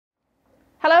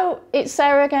Hello, it's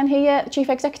Sarah again here, Chief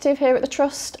Executive here at the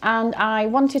Trust, and I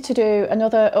wanted to do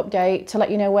another update to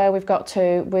let you know where we've got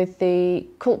to with the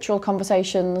cultural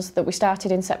conversations that we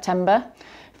started in September.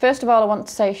 First of all, I want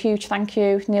to say a huge thank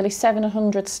you. Nearly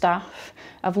 700 staff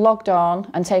have logged on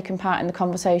and taken part in the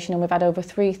conversation, and we've had over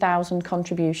 3,000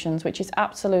 contributions, which is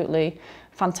absolutely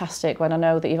fantastic when I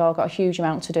know that you've all got a huge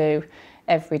amount to do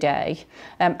every day.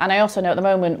 And I also know at the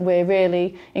moment we're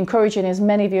really encouraging as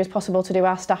many of you as possible to do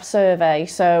our staff survey.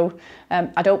 So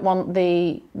I don't want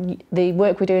the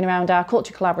work we're doing around our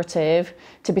culture collaborative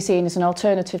to be seen as an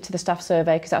alternative to the staff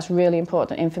survey, because that's really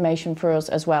important information for us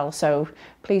as well. So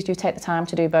please do take the time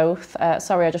to do both.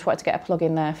 Sorry, I just wanted to get a plug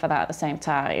in there for that at the same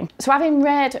time. So having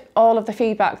read all of the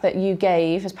feedback that you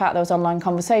gave as part of those online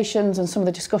conversations and some of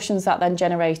the discussions that then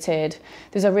generated,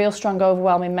 there's a real strong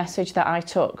overwhelming message that I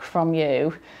took from you.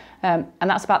 And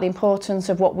that's about the importance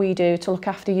of what we do to look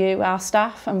after you, our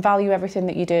staff, and value everything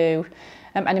that you do.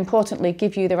 And importantly,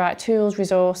 give you the right tools,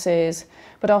 resources,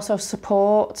 but also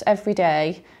support every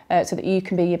day so that you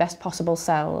can be your best possible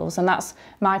selves. And that's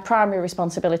my primary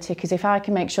responsibility, because if I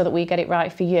can make sure that we get it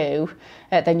right for you,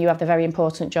 then you have the very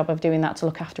important job of doing that to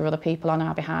look after other people on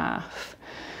our behalf.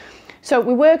 So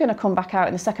we were going to come back out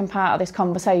in the second part of this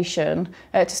conversation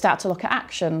to start to look at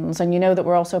actions, and you know that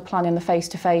we're also planning the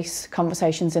face-to-face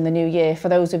conversations in the new year for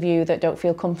those of you that don't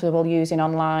feel comfortable using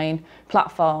online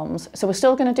platforms. So we're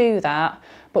still going to do that,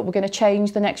 but we're going to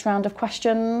change the next round of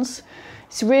questions.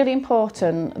 It's really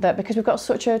important that, because we've got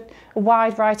such a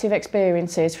wide variety of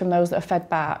experiences from those that are fed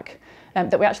back,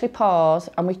 that we actually pause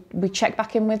and we check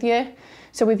back in with you.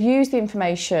 So we've used the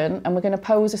information and we're going to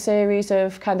pose a series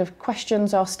of kind of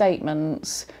questions or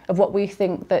statements of what we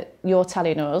think that you're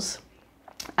telling us.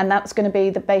 And that's going to be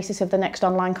the basis of the next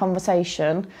online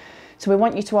conversation. So we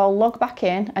want you to all log back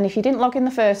in. And if you didn't log in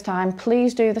the first time,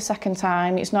 please do the second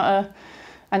time. It's not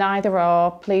an either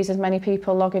or. Please, as many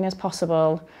people log in as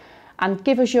possible. And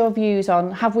give us your views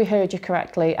on, have we heard you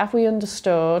correctly? Have we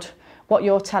understood what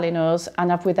you're telling us?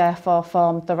 And have we therefore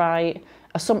formed the right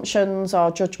assumptions or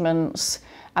judgments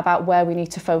about where we need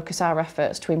to focus our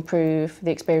efforts to improve the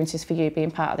experiences for you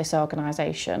being part of this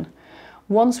organisation?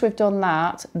 Once we've done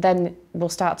that, then we'll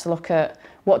start to look at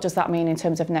what does that mean in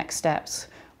terms of next steps.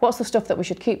 What's the stuff that we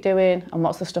should keep doing, and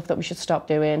what's the stuff that we should stop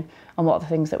doing, and what are the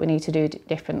things that we need to do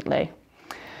differently.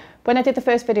 When I did the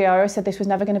first video, I said this was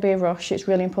never going to be a rush. It's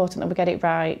really important that we get it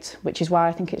right, which is why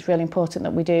I think it's really important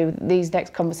that we do these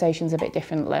next conversations a bit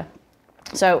differently.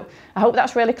 So I hope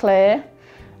that's really clear.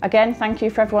 Again, thank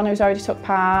you for everyone who's already took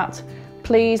part.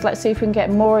 Please, let's see if we can get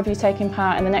more of you taking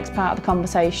part in the next part of the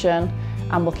conversation,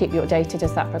 and we'll keep you updated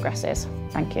as that progresses.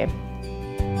 Thank you.